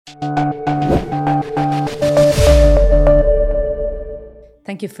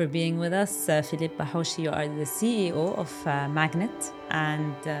Thank you for being with us, Philippe Bahoshy. You are the CEO of Magnet,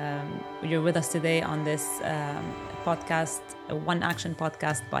 and you're with us today on this podcast, a One Action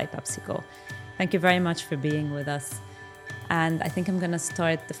podcast by PepsiCo. Thank you very much for being with us. And I think I'm going to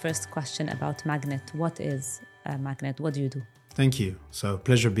start the first question about Magnet. What is Magnet? What do you do? Thank you. So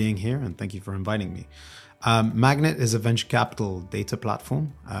pleasure being here, and thank you for inviting me. Magnet is a venture capital data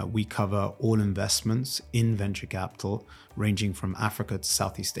platform. We cover all investments in venture capital, ranging from Africa to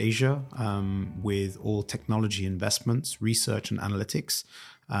Southeast Asia, with all technology investments, research and analytics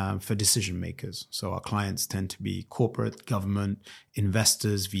for decision makers. So our clients tend to be corporate, government,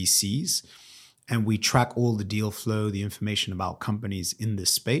 investors, VCs, and we track all the deal flow, the information about companies in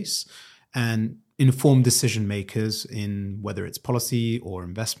this space, and inform decision makers in whether it's policy or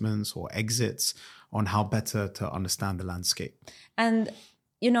investments or exits on how better to understand the landscape. And,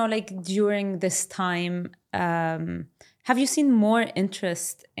 like during this time, have you seen more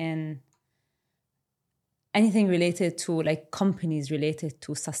interest in anything related to like companies related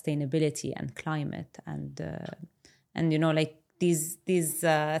to sustainability and climate and like these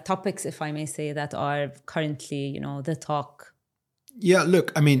topics, if I may say, that are currently, the talk? Yeah,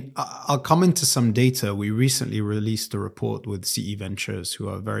 look, I mean, I'll come into some data. We recently released a report with CE Ventures, who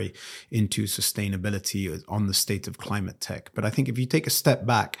are very into sustainability on the state of climate tech. But I think if you take a step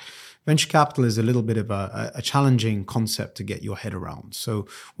back, venture capital is a little bit of a challenging concept to get your head around. So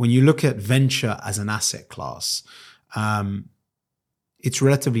when you look at venture as an asset class, it's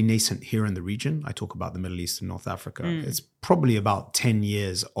relatively nascent here in the region. I talk about the Middle East and North Africa. It's probably about 10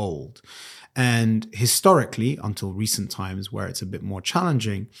 years old. And historically, until recent times where it's a bit more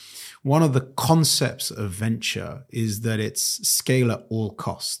challenging, one of the concepts of venture is that it's scale at all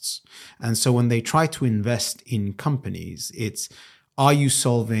costs. And so when they try to invest in companies, it's, are you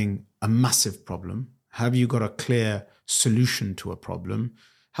solving a massive problem? Have you got a clear solution to a problem?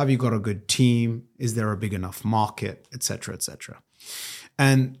 Have you got a good team? Is there a big enough market, et cetera, et cetera?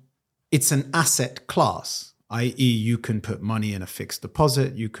 And it's an asset class, i.e. you can put money in a fixed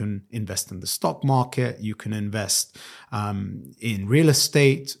deposit, you can invest in the stock market, you can invest in real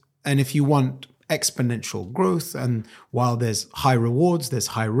estate. And if you want exponential growth, and while there's high rewards, there's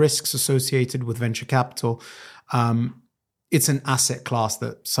high risks associated with venture capital, it's an asset class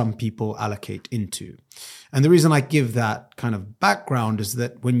that some people allocate into. And the reason I give that kind of background is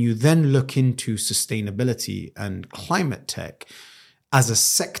that when you then look into sustainability and climate tech as a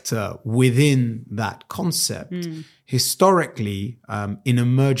sector within that concept, historically, in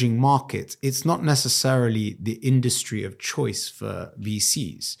emerging markets, it's not necessarily the industry of choice for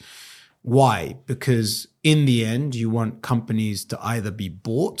VCs. Why? Because in the end, you want companies to either be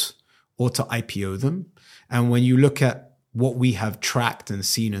bought or to IPO them. And when you look at what we have tracked and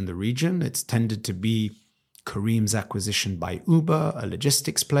seen in the region, it's tended to be Careem's acquisition by Uber, a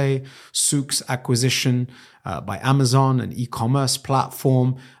logistics play, Souk's acquisition by Amazon, an e-commerce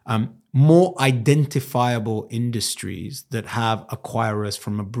platform, more identifiable industries that have acquirers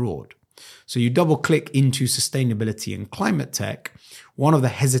from abroad. So you double click into sustainability and climate tech. One of the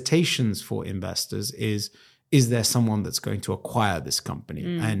hesitations for investors is there someone that's going to acquire this company?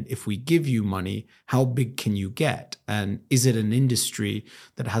 And if we give you money, how big can you get? And is it an industry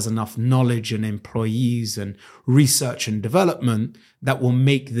that has enough knowledge and employees and research and development that will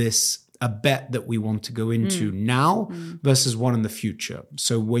make this a bet that we want to go into now versus one in the future?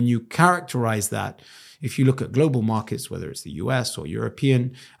 So when you characterize that, if you look at global markets, whether it's the US or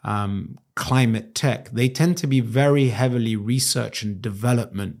European climate tech, they tend to be very heavily research and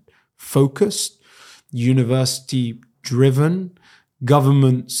development focused, university driven,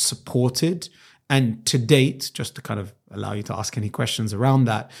 government supported. And to date, just to kind of allow you to ask any questions around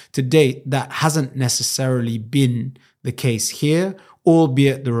that, to date, that hasn't necessarily been the case here,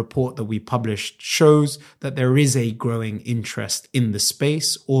 albeit the report that we published shows that there is a growing interest in the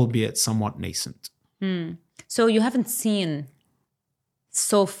space, albeit somewhat nascent. So you haven't seen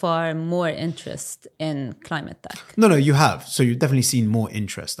so far more interest in climate tech? No, you have. So you've definitely seen more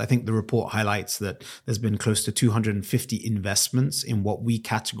interest. I think the report highlights that there's been close to 250 investments in what we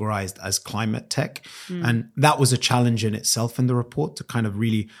categorized as climate tech. And that was a challenge in itself in the report to kind of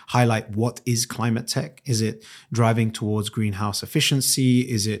really highlight what is climate tech. Is it driving towards greenhouse efficiency?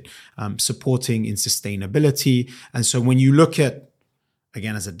 Is it supporting in sustainability? And so when you look at,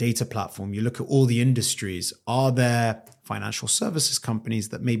 again, as a data platform, you look at all the industries, are there financial services companies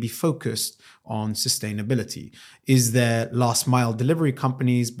that may be focused on sustainability? Is there last mile delivery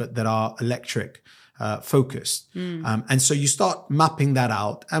companies, but that are electric focused. And so you start mapping that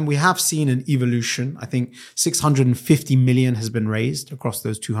out. And we have seen an evolution. I think 650 million has been raised across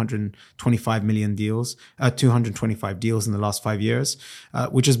those 225 deals in the last 5 years,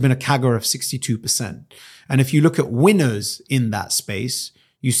 which has been a CAGR of 62%. And if you look at winners in that space,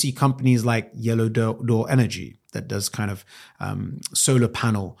 you see companies like Yellow Door Energy that does kind of solar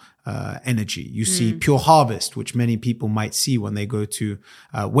panel energy. You see Pure Harvest, which many people might see when they go to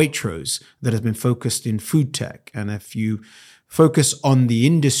Waitrose, that has been focused in food tech. And if you focus on the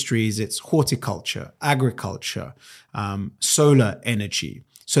industries, it's horticulture, agriculture, solar energy.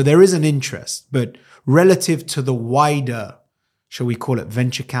 So there is an interest, but relative to the wider, shall we call it,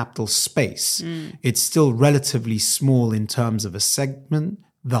 venture capital space, it's still relatively small in terms of a segment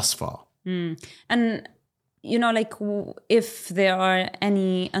thus far. And, you know, like if there are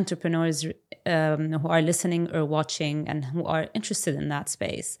any entrepreneurs who are listening or watching and who are interested in that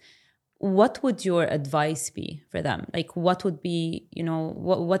space, what would your advice be for them? Like what would be, you know,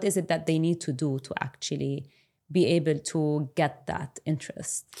 what is it that they need to do to actually be able to get that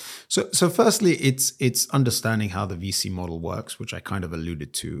interest? So firstly, it's understanding how the VC model works, which I kind of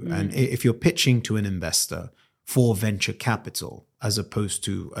alluded to. And if you're pitching to an investor for venture capital, as opposed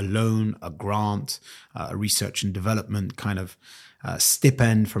to a loan, a grant, a research and development kind of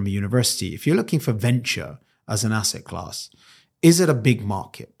stipend from a university, if you're looking for venture as an asset class, is it a big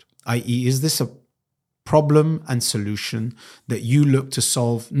market? I.e., is this a problem and solution that you look to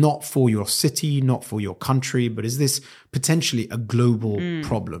solve not for your city, not for your country, but is this potentially a global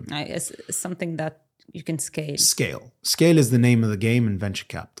problem? It's something that you can scale. Scale is the name of the game in venture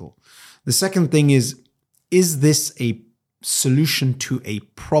capital. The second thing is this a solution to a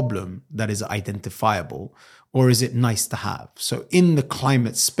problem that is identifiable, or is it nice to have? So in the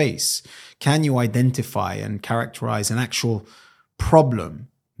climate space, can you identify and characterize an actual problem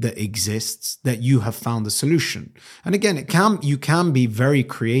that exists that you have found a solution? And again, you can be very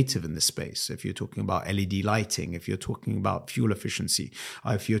creative in this space. If you're talking about LED lighting, if you're talking about fuel efficiency,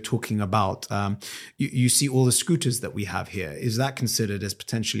 if you're talking about, you see all the scooters that we have here. Is that considered as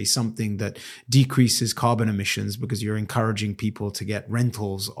potentially something that decreases carbon emissions because you're encouraging people to get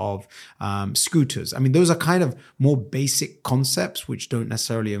rentals of scooters? I mean, those are kind of more basic concepts which don't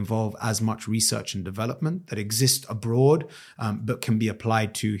necessarily involve as much research and development that exist abroad, but can be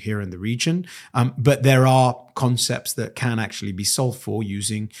applied to here in the region. But there are concepts that can actually be solved for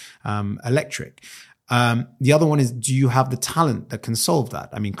using electric. The other one is, do you have the talent that can solve that?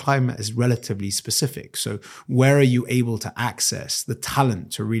 I mean, climate is relatively specific. So where are you able to access the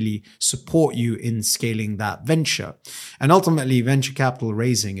talent to really support you in scaling that venture? And ultimately, venture capital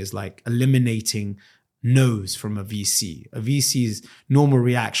raising is like eliminating no's from a VC. A VC's normal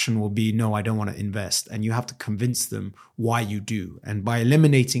reaction will be, no, I don't want to invest. And you have to convince them why you do. And by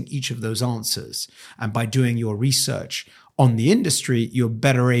eliminating each of those answers and by doing your research on the industry, you're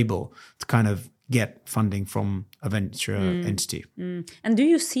better able to kind of get funding from a venture entity. And do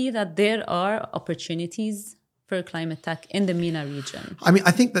you see that there are opportunities for climate tech in the MENA region? I mean,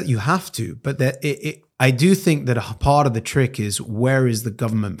 I think that you have to, but I do think that a part of the trick is, where is the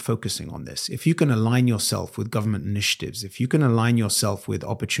government focusing on this? If you can align yourself with government initiatives, if you can align yourself with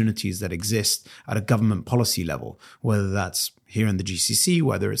opportunities that exist at a government policy level, whether that's here in the GCC,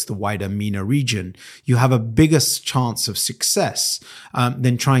 whether it's the wider MENA region, you have a bigger chance of success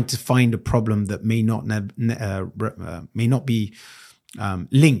than trying to find a problem that may not be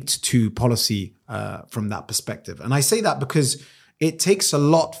linked to policy from that perspective. And I say that because it takes a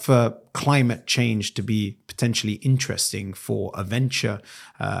lot for climate change to be potentially interesting for a venture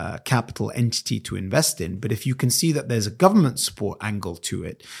capital entity to invest in. But if you can see that there's a government support angle to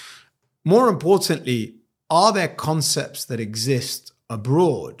it, more importantly, are there concepts that exist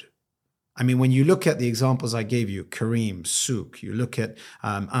abroad? I mean, when you look at the examples I gave you, Kareem, Souk, you look at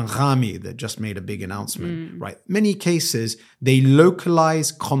Anghami that just made a big announcement, right? Many cases, they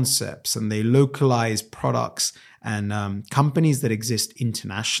localize concepts and they localize products and companies that exist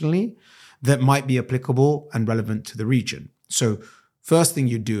internationally that might be applicable and relevant to the region. So first thing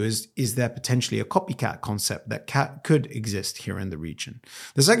you do is there potentially a copycat concept that could exist here in the region?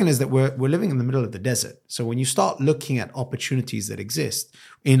 The second is that we're living in the middle of the desert. So when you start looking at opportunities that exist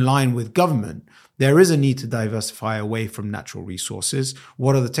in line with government, there is a need to diversify away from natural resources.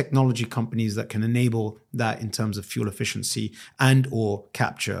 What are the technology companies that can enable that in terms of fuel efficiency and or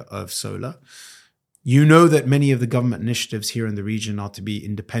capture of solar? You know that many of the government initiatives here in the region are to be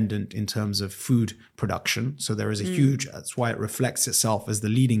independent in terms of food production. So there is a huge, that's why it reflects itself as the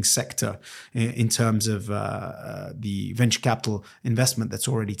leading sector in terms of the venture capital investment that's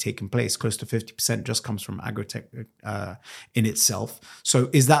already taken place. Close to 50% just comes from agritech in itself. So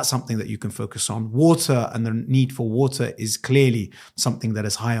is that something that you can focus on? Water and the need for water is clearly something that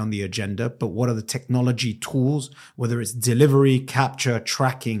is high on the agenda. But what are the technology tools, whether it's delivery, capture,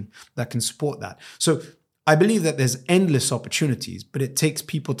 tracking, that can support that? So I believe that there's endless opportunities, but it takes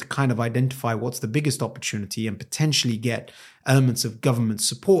people to kind of identify what's the biggest opportunity and potentially get elements of government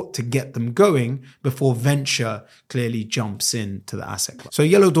support to get them going before venture clearly jumps into the asset class. So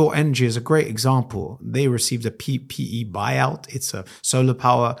Yellow Door Energy is a great example. They received a PE buyout. It's a solar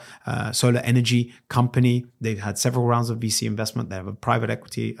power, solar energy company. They've had several rounds of VC investment. They have a private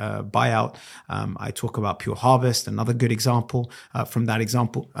equity buyout. I talk about Pure Harvest, another good example from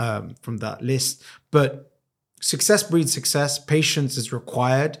that list. But success breeds success. Patience is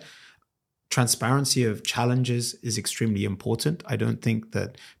required. Transparency of challenges is extremely important. I don't think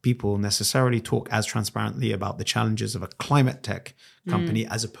that people necessarily talk as transparently about the challenges of a climate tech company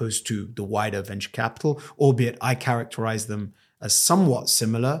as opposed to the wider venture capital, albeit I characterize them as somewhat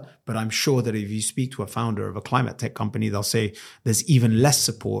similar. But I'm sure that if you speak to a founder of a climate tech company, they'll say there's even less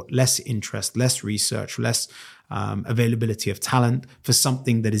support, less interest, less research, less availability of talent for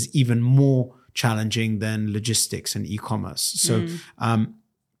something that is even more challenging than logistics and e-commerce. So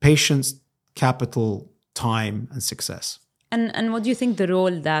patience, capital, time, and success. And what do you think the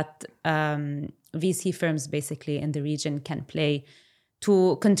role that VC firms basically in the region can play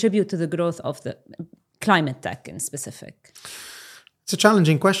to contribute to the growth of the climate tech in specific? It's a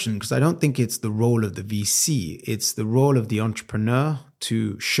challenging question because I don't think it's the role of the VC. It's the role of the entrepreneur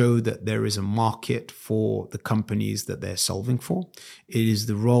to show that there is a market for the companies that they're solving for. It is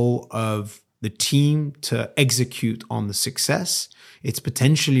the role of the team to execute on the success. It's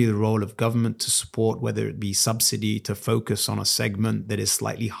potentially the role of government to support, whether it be subsidy to focus on a segment that is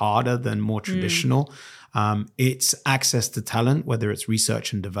slightly harder than more traditional. It's access to talent, whether it's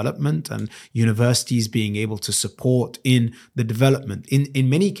research and development and universities being able to support in the development.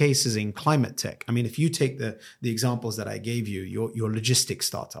 In many cases in climate tech, I mean, if you take the examples that I gave you, your logistics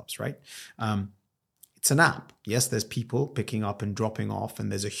startups, right? It's an app. Yes, there's people picking up and dropping off,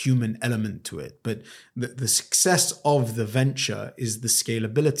 and there's a human element to it. But the success of the venture is the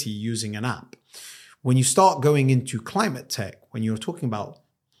scalability using an app. When you start going into climate tech, when you're talking about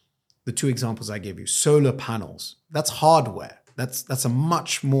the two examples I gave you, solar panels, that's hardware. That's a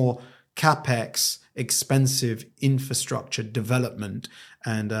much more CapEx, expensive infrastructure development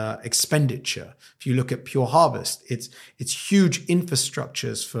and expenditure. If you look at Pure Harvest, it's huge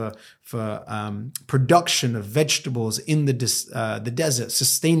infrastructures for production of vegetables in the desert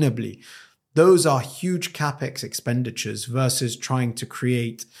sustainably. Those are huge CapEx expenditures versus trying to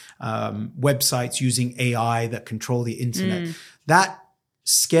create websites using AI that control the internet. That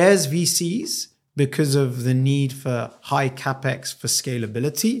scares VCs because of the need for high CapEx for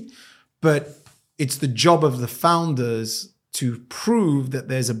scalability, but it's the job of the founders to prove that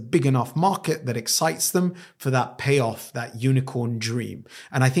there's a big enough market that excites them for that payoff, that unicorn dream.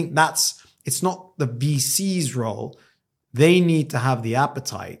 And I think it's not the VC's role. They need to have the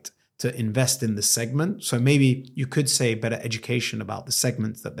appetite to invest in the segment. So maybe you could say better education about the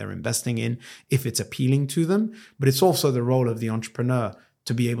segments that they're investing in if it's appealing to them. But it's also the role of the entrepreneur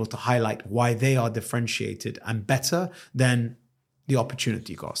to be able to highlight why they are differentiated and better than the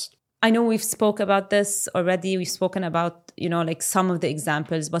opportunity cost. I know we've spoken about this already. We've spoken about, like some of the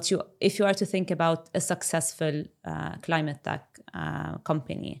examples, but if you are to think about a successful climate tech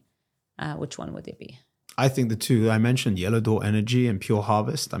company, which one would it be? I think the two I mentioned, Yellow Door Energy and Pure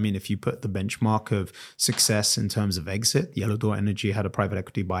Harvest. I mean, if you put the benchmark of success in terms of exit, Yellow Door Energy had a private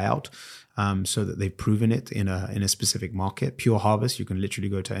equity buyout, so that they've proven it in a specific market. Pure Harvest, you can literally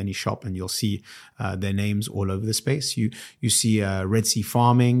go to any shop and you'll see their names all over the space. You see Red Sea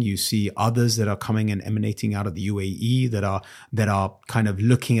Farming, you see others that are coming and emanating out of the UAE that are kind of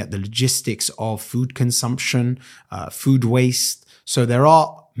looking at the logistics of food consumption, food waste. So there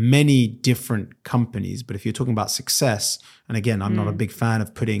are many different companies, but if you're talking about success, and again, I'm not a big fan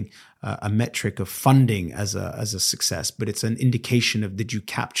of putting a metric of funding as a success, but it's an indication of did you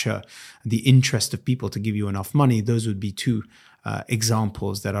capture the interest of people to give you enough money. Those would be two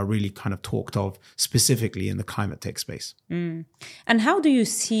examples that are really kind of talked of specifically in the climate tech space. And how do you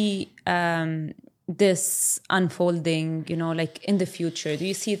see this unfolding, like in the future? Do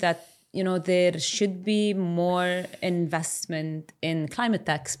you see that there should be more investment in climate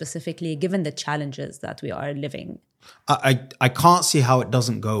tech specifically, given the challenges that we are living? I can't see how it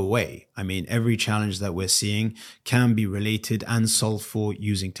doesn't go away. I mean, every challenge that we're seeing can be related and solved for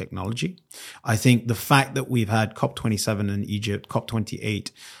using technology. I think the fact that we've had COP27 in Egypt,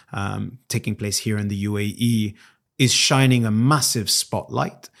 COP28 taking place here in the UAE is shining a massive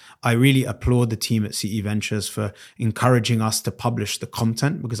spotlight. I really applaud the team at CE Ventures for encouraging us to publish the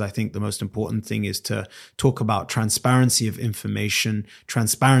content, because I think the most important thing is to talk about transparency of information,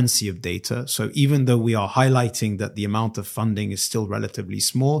 transparency of data. So even though we are highlighting that the amount of funding is still relatively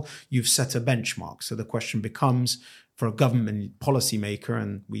small, you've set a benchmark. So the question becomes, for a government policymaker,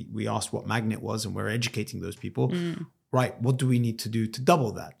 and we asked what Magnet was, and we're educating those people, right, what do we need to do to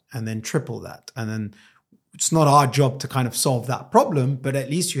double that and then triple that? And then it's not our job to kind of solve that problem, but at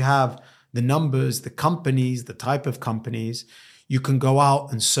least you have the numbers, the companies, the type of companies. You can go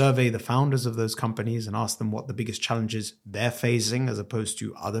out and survey the founders of those companies and ask them what the biggest challenges they're facing as opposed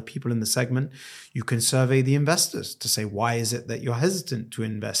to other people in the segment. You can survey the investors to say, why is it that you're hesitant to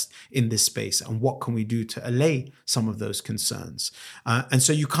invest in this space? And what can we do to allay some of those concerns? And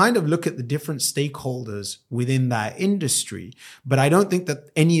so you kind of look at the different stakeholders within that industry, but I don't think that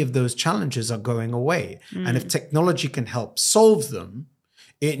any of those challenges are going away. And if technology can help solve them,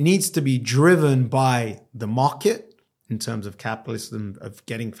 it needs to be driven by the market, in terms of capitalism, of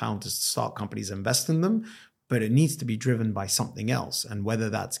getting founders to start companies, invest in them, but it needs to be driven by something else. And whether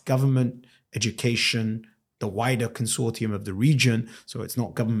that's government, education, the wider consortium of the region, so it's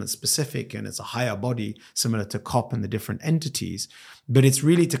not government specific and it's a higher body similar to COP and the different entities, but it's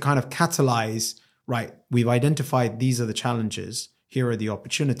really to kind of catalyze, right, we've identified these are the challenges, here are the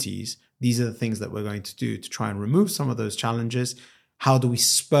opportunities, these are the things that we're going to do to try and remove some of those challenges. How do we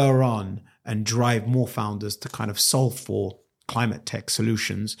spur on and drive more founders to kind of solve for climate tech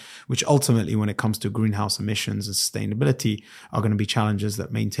solutions, which ultimately, when it comes to greenhouse emissions and sustainability, are going to be challenges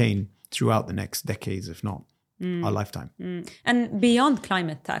that maintain throughout the next decades, if not our lifetime. And beyond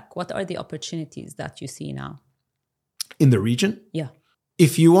climate tech, what are the opportunities that you see now? In the region? Yeah.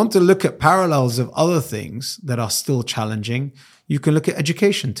 If you want to look at parallels of other things that are still challenging, you can look at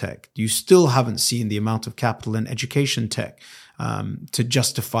education tech. You still haven't seen the amount of capital in education tech to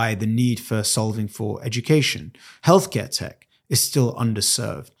justify the need for solving for education. Healthcare tech is still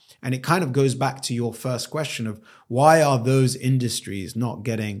underserved. And it kind of goes back to your first question of why are those industries not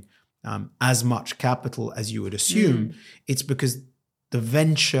getting as much capital as you would assume? It's because the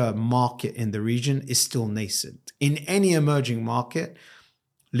venture market in the region is still nascent. In any emerging market,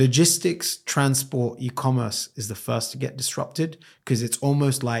 logistics, transport, e-commerce is the first to get disrupted because it's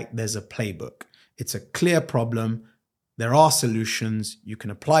almost like there's a playbook. It's a clear problem. There are solutions. You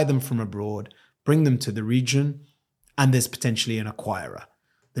can apply them from abroad, bring them to the region, and there's potentially an acquirer.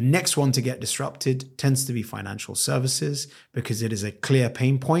 The next one to get disrupted tends to be financial services because it is a clear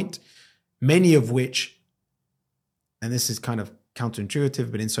pain point, many of which, and this is kind of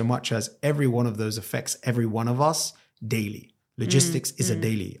counterintuitive, but in so much as every one of those affects every one of us daily. Logistics is a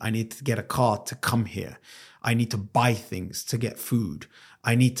daily. I need to get a car to come here. I need to buy things to get food.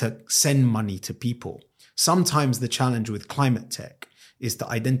 I need to send money to people. Sometimes the challenge with climate tech is to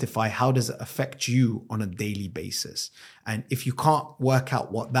identify how does it affect you on a daily basis. And if you can't work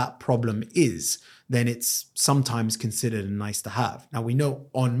out what that problem is, then it's sometimes considered a nice to have. Now we know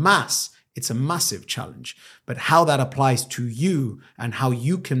en masse, it's a massive challenge, but how that applies to you and how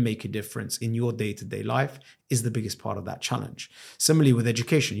you can make a difference in your day-to-day life is the biggest part of that challenge. Similarly with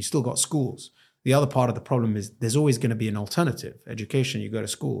education, you still got schools. The other part of the problem is there's always going to be an alternative. Education, you go to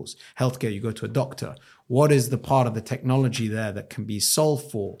schools. Healthcare, you go to a doctor. What is the part of the technology there that can be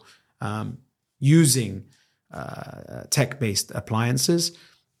solved for using tech-based appliances?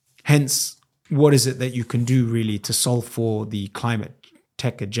 Hence, what is it that you can do really to solve for the climate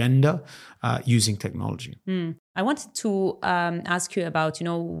tech agenda using technology? I wanted to ask you about,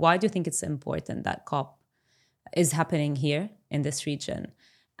 why do you think it's important that COP is happening here in this region?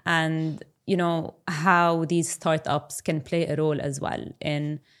 And how these startups can play a role as well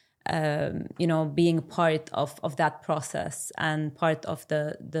in, being part of that process and part of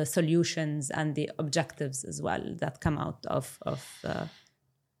the solutions and the objectives as well that come out of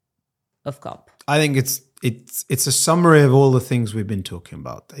COP. I think it's a summary of all the things we've been talking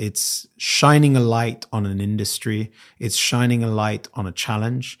about. It's shining a light on an industry. It's shining a light on a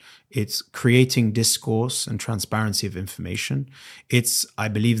challenge. It's creating discourse and transparency of information. I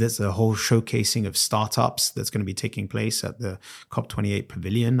believe there's a whole showcasing of startups that's going to be taking place at the COP28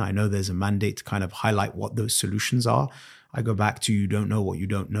 pavilion. I know there's a mandate to kind of highlight what those solutions are. I go back to you don't know what you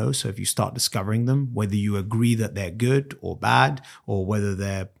don't know. So if you start discovering them, whether you agree that they're good or bad, or whether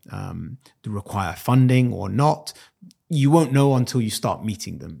they require funding or not, you won't know until you start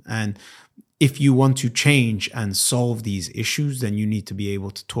meeting them. And if you want to change and solve these issues, then you need to be able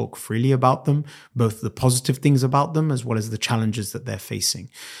to talk freely about them, both the positive things about them as well as the challenges that they're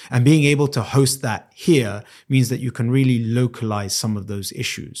facing. And being able to host that here means that you can really localize some of those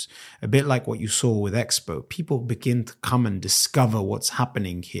issues. A bit like what you saw with Expo. People begin to come and discover what's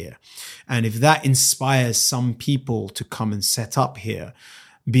happening here. And if that inspires some people to come and set up here,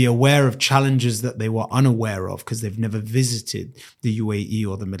 be aware of challenges that they were unaware of because they've never visited the UAE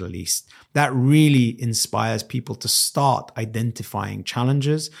or the Middle East. That really inspires people to start identifying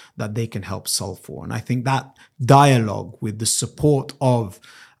challenges that they can help solve for. And I think that dialogue with the support of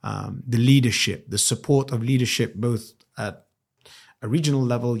the leadership, the support of leadership both at a regional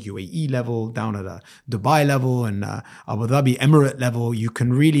level, UAE level, down at a Dubai level and Abu Dhabi Emirate level, you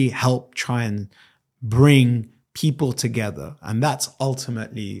can really help try and bring people together. And that's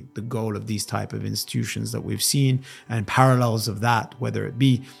ultimately the goal of these type of institutions that we've seen, and parallels of that, whether it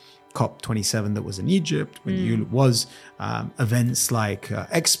be COP27 that was in Egypt, when it was events like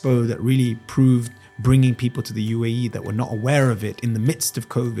Expo that really proved bringing people to the UAE that were not aware of it in the midst of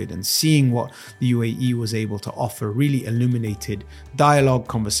COVID, and seeing what the UAE was able to offer really illuminated dialogue,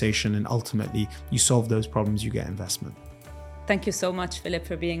 conversation, and ultimately you solve those problems, you get investment. Thank you so much, Philip,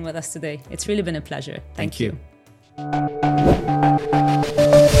 for being with us today. It's really been a pleasure. Thank you.